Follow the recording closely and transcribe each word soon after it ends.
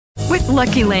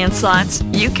Lucky Land Slots,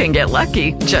 you can get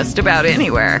lucky just about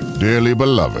anywhere. Dearly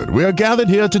beloved, we are gathered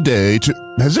here today to...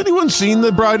 Has anyone seen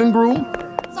the bride and groom?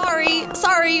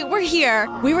 Sorry, we're here.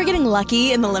 We were getting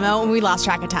lucky in the limo and we lost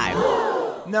track of time.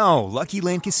 No, Lucky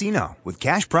Land Casino, with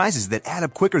cash prizes that add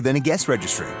up quicker than a guest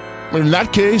registry. In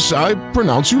that case, I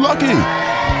pronounce you lucky.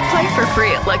 Play for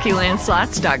free at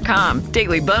LuckyLandSlots.com.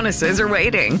 Daily bonuses are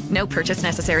waiting. No purchase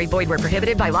necessary. Void where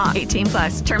prohibited by law.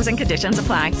 18+. Terms and conditions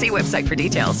apply. See website for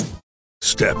details.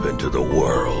 Step into the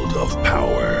world of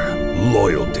power,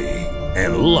 loyalty,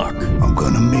 and luck. I'm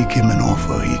gonna make him an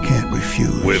offer he can't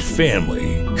refuse. With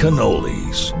family,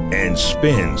 cannolis, and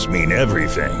spins mean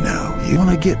everything. Now, you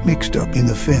wanna get mixed up in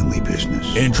the family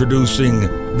business. Introducing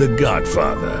The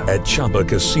Godfather at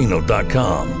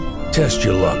ChumbaCasino.com. Test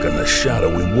your luck in the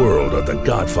shadowy world of The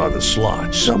Godfather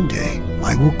slot. Someday,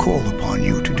 I will call upon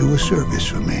you to do a service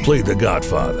for me. Play The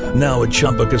Godfather, now at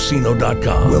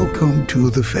ChumbaCasino.com. Welcome to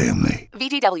the family.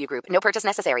 VGW Group. No purchase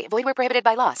necessary. Void where prohibited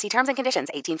by law. See terms and conditions.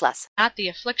 18+. Not the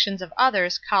afflictions of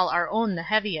others call our own the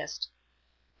heaviest.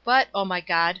 But, O my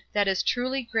God, that is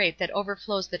truly great that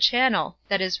overflows the channel,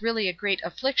 that is really a great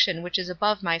affliction which is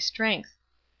above my strength.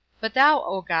 But thou,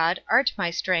 O God, art my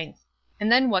strength,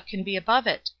 and then what can be above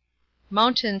it?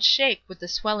 Mountains shake with the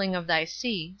swelling of thy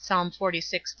sea, Psalm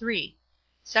 46:3.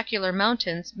 Secular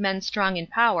mountains, men strong in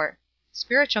power;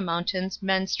 spiritual mountains,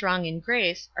 men strong in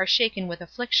grace, are shaken with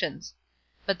afflictions.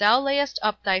 But thou layest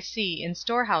up thy sea in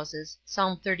storehouses,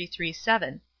 Psalm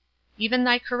 33:7. Even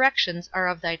thy corrections are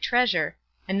of thy treasure,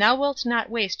 and thou wilt not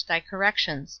waste thy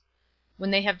corrections.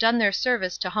 When they have done their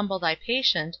service to humble thy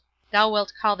patient, thou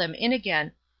wilt call them in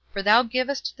again, for thou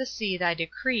givest the sea thy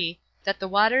decree, that the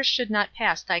waters should not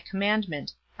pass thy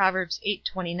commandment, Proverbs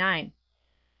 8:29.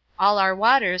 All our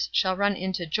waters shall run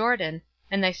into Jordan,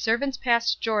 and thy servants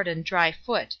passed Jordan dry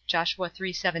foot, Joshua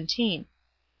 3:17.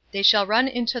 They shall run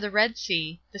into the Red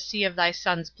Sea, the sea of thy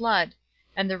Son's blood,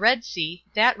 and the Red Sea,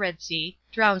 that Red Sea,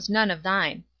 drowns none of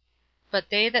thine. But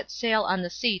they that sail on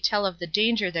the sea tell of the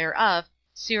danger thereof,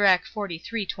 Sirach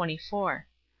 43:24.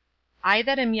 I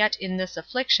that am yet in this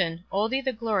affliction, owe thee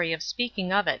the glory of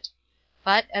speaking of it.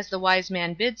 But, as the wise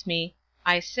man bids me,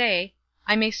 I say,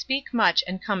 I may speak much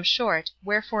and come short,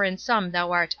 wherefore in sum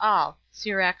thou art all,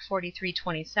 Sirach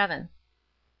 43:27.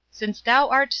 Since thou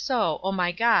art so, O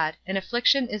my God, and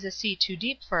affliction is a sea too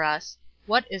deep for us,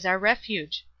 what is our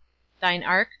refuge? Thine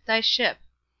ark, thy ship.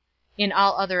 In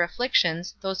all other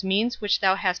afflictions, those means which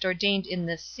thou hast ordained in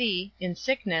this sea, in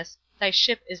sickness, thy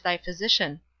ship is thy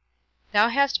physician. Thou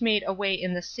hast made a way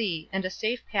in the sea, and a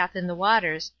safe path in the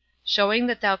waters, showing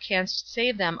that thou canst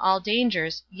save them all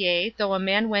dangers, yea, though a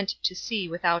man went to sea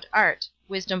without art,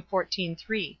 Wisdom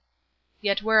 14:3.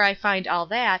 Yet where I find all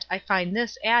that, I find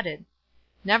this added.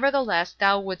 Nevertheless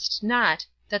thou wouldst not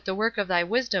that the work of thy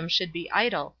wisdom should be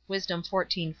idle, Wisdom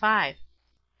 14:5.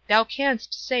 Thou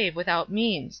canst save without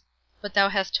means, but thou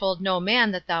hast told no man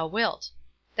that thou wilt.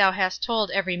 Thou hast told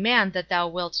every man that thou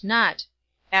wilt not,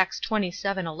 Acts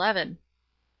 27:11.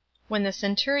 When the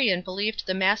centurion believed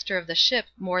the master of the ship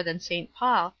more than St.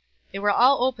 Paul, they were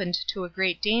all opened to a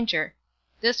great danger.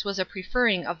 This was a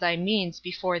preferring of thy means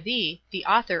before thee, the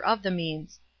author of the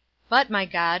means. But, my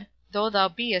God, though thou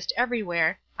beest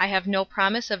everywhere, I have no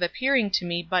promise of appearing to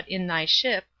me but in thy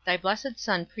ship, thy blessed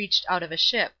Son preached out of a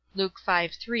ship, Luke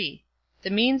 5:3. The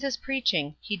means is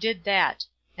preaching, he did that;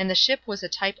 and the ship was a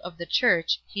type of the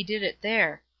church, he did it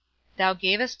there. Thou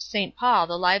gavest St. Paul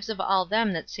the lives of all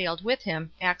them that sailed with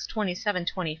him, Acts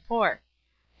 27:24.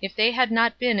 If they had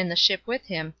not been in the ship with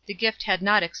him, the gift had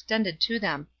not extended to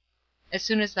them. As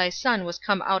soon as thy Son was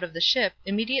come out of the ship,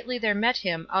 immediately there met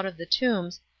him, out of the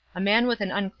tombs, a man with an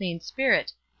unclean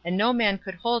spirit, and no man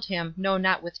could hold him, no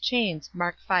not with chains,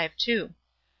 Mark 5:2.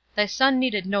 Thy Son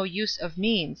needed no use of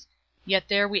means, yet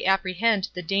there we apprehend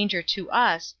the danger to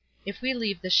us, if we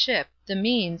leave the ship, the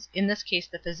means, in this case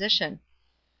the physician.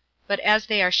 But as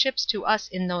they are ships to us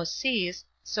in those seas,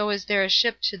 so is there a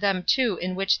ship to them too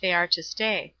in which they are to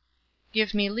stay.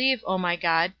 Give me leave, O my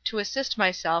God, to assist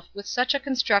myself with such a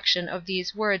construction of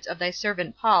these words of thy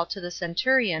servant Paul to the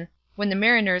centurion, when the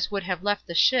mariners would have left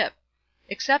the ship.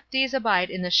 Except these abide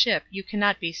in the ship, you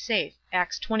cannot be safe,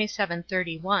 Acts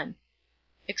 27:31.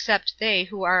 Except they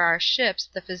who are our ships,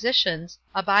 the physicians,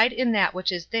 abide in that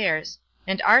which is theirs,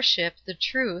 and our ship, the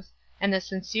truth, and the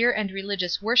sincere and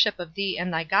religious worship of thee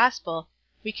and thy gospel,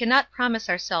 we cannot promise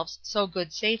ourselves so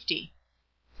good safety.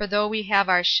 For though we have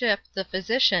our ship, the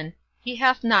physician, he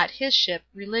hath not his ship,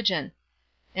 religion.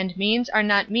 And means are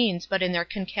not means but in their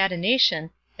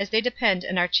concatenation, as they depend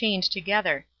and are chained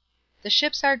together. The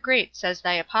ships are great, says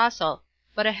thy apostle,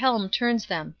 but a helm turns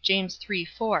them, James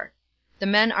 3:4. The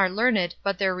men are learned,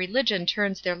 but their religion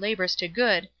turns their labors to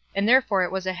good, and therefore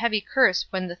it was a heavy curse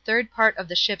when the third part of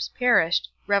the ships perished.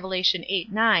 Rev.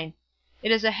 8:9.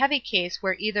 It is a heavy case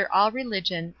where either all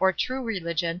religion, or true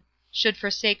religion, should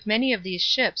forsake many of these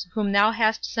ships whom thou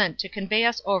hast sent to convey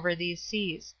us over these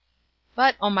seas.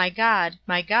 But, O my God,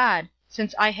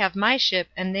 since I have my ship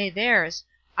and they theirs,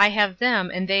 I have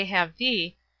them and they have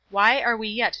thee, why are we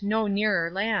yet no nearer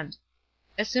land?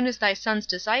 As soon as thy Son's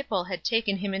disciple had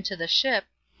taken him into the ship,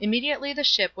 immediately the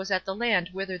ship was at the land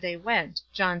whither they went.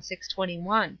 John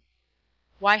 6:21.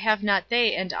 Why have not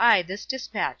they and I this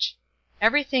dispatch?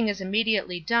 Everything is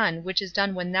immediately done, which is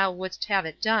done when thou wouldst have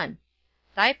it done.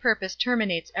 Thy purpose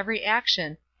terminates every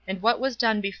action, and what was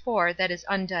done before, that is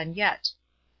undone yet.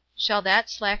 Shall that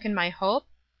slacken my hope?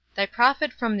 Thy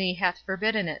prophet from thee hath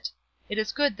forbidden it. It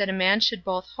is good that a man should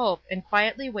both hope and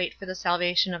quietly wait for the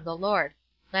salvation of the Lord.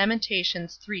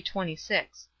 Lamentations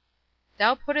 3:26.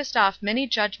 Thou puttest off many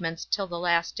judgments till the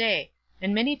last day,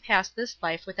 and many pass this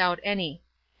life without any.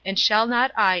 And shall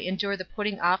not I endure the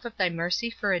putting off of thy mercy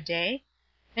for a day?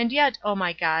 And yet, O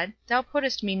my God, thou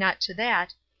puttest me not to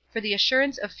that, for the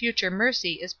assurance of future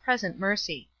mercy is present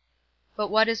mercy. But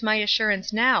what is my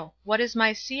assurance now? What is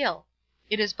my seal?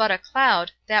 It is but a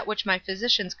cloud, that which my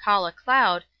physicians call a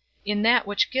cloud, in that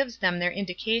which gives them their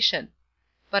indication.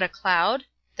 But a cloud?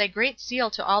 Thy great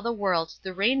seal to all the world,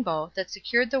 the rainbow, that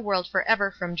secured the world for ever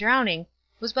from drowning,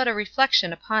 was but a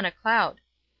reflection upon a cloud.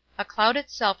 A cloud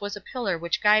itself was a pillar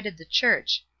which guided the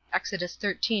church, Exodus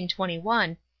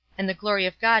 13:21, and the glory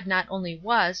of God not only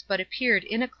was, but appeared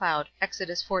in a cloud,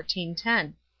 Exodus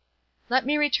 14:10. Let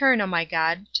me return, O my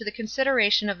God, to the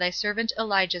consideration of thy servant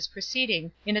Elijah's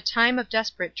proceeding in a time of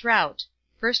desperate drought,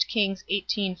 1 Kings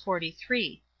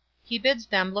 18:43. He bids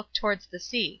them look towards the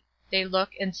sea. They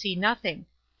look and see nothing.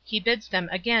 He bids them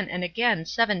again and again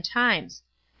 7 times,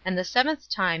 and the 7th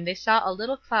time they saw a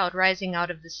little cloud rising out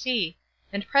of the sea,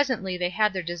 and presently they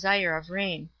had their desire of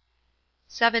rain.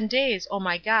 7 days, O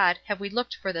my God, have we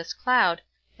looked for this cloud,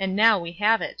 and now we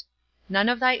have it. None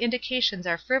of thy indications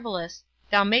are frivolous,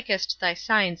 thou makest thy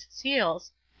signs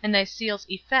seals, and thy seals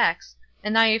effects,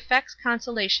 and thy effects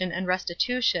consolation and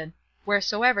restitution,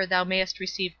 wheresoever thou mayest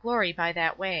receive glory by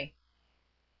that way.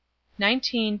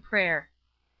 19. Prayer.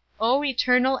 O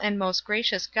eternal and most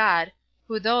gracious God,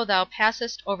 who though thou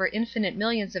passest over infinite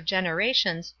millions of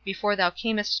generations, before thou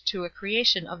camest to a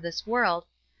creation of this world,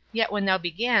 yet when thou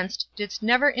beganst, didst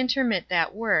never intermit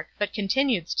that work, but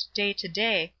continuedst day to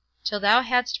day, till thou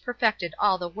hadst perfected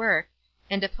all the work,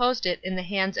 and deposed it in the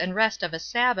hands and rest of a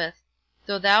Sabbath,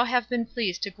 though thou have been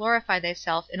pleased to glorify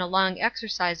thyself in a long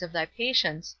exercise of thy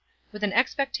patience, with an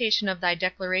expectation of thy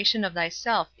declaration of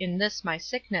thyself in this my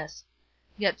sickness,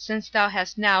 yet since thou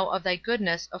hast now of thy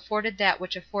goodness afforded that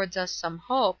which affords us some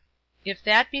hope, if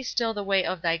that be still the way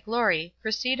of thy glory,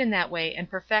 proceed in that way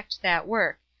and perfect that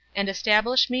work, and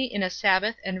establish me in a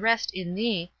Sabbath and rest in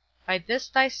thee, by this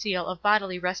thy seal of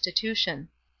bodily restitution.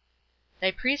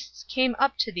 Thy priests came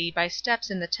up to thee by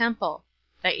steps in the temple.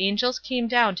 Thy angels came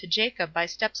down to Jacob by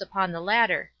steps upon the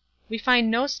ladder. We find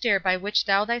no stair by which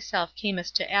thou thyself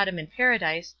camest to Adam in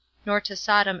paradise, nor to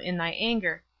Sodom in thy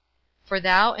anger. For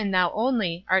thou, and thou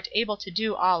only, art able to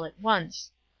do all at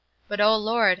once. But, O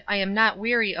Lord, I am not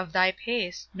weary of thy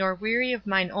pace, nor weary of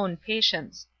mine own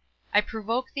patience. I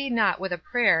provoke thee not with a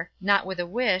prayer, not with a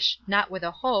wish, not with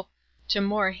a hope, to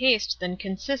more haste than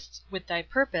consists with thy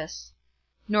purpose,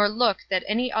 nor look that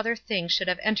any other thing should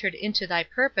have entered into thy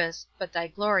purpose, but thy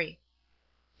glory.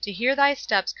 To hear thy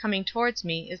steps coming towards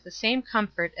me is the same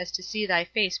comfort as to see thy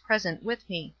face present with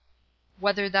me.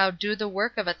 Whether thou do the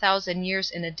work of 1,000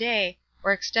 years in a day,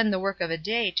 or extend the work of a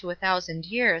day to 1,000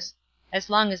 years, as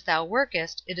long as thou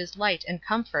workest, it is light and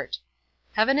comfort.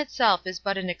 Heaven itself is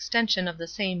but an extension of the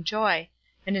same joy,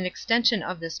 and an extension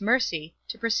of this mercy,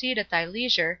 to proceed at thy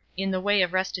leisure, in the way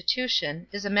of restitution,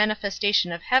 is a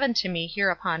manifestation of heaven to me here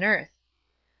upon earth.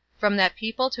 From that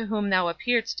people to whom thou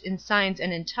appearedst in signs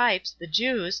and in types, the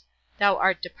Jews, thou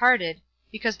art departed,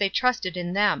 because they trusted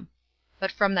in them.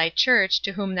 But from thy church,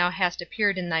 to whom thou hast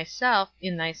appeared in thyself,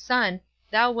 in thy Son,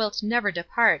 thou wilt never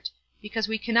depart, because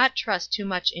we cannot trust too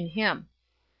much in him.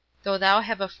 Though thou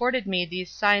have afforded me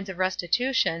these signs of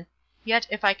restitution, yet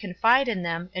if I confide in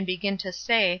them, and begin to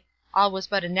say, all was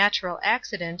but a natural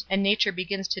accident, and nature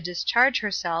begins to discharge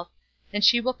herself, and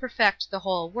she will perfect the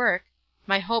whole work,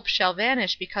 my hope shall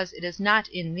vanish because it is not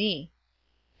in thee.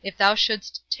 If thou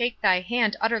shouldst take thy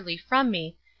hand utterly from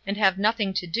me, and have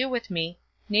nothing to do with me,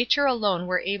 nature alone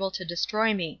were able to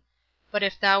destroy me. But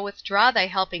if thou withdraw thy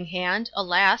helping hand,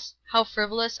 alas, how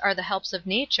frivolous are the helps of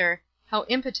nature, how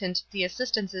impotent the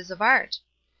assistances of art!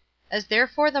 As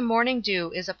therefore the morning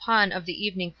dew is upon of the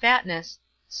evening fatness,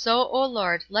 so, O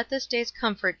Lord, let this day's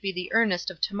comfort be the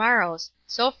earnest of tomorrow's,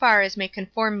 so far as may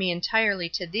conform me entirely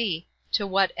to thee, to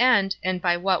what end, and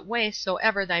by what way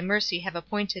soever thy mercy have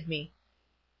appointed me.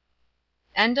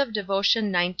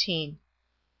 DEVOTION XIX.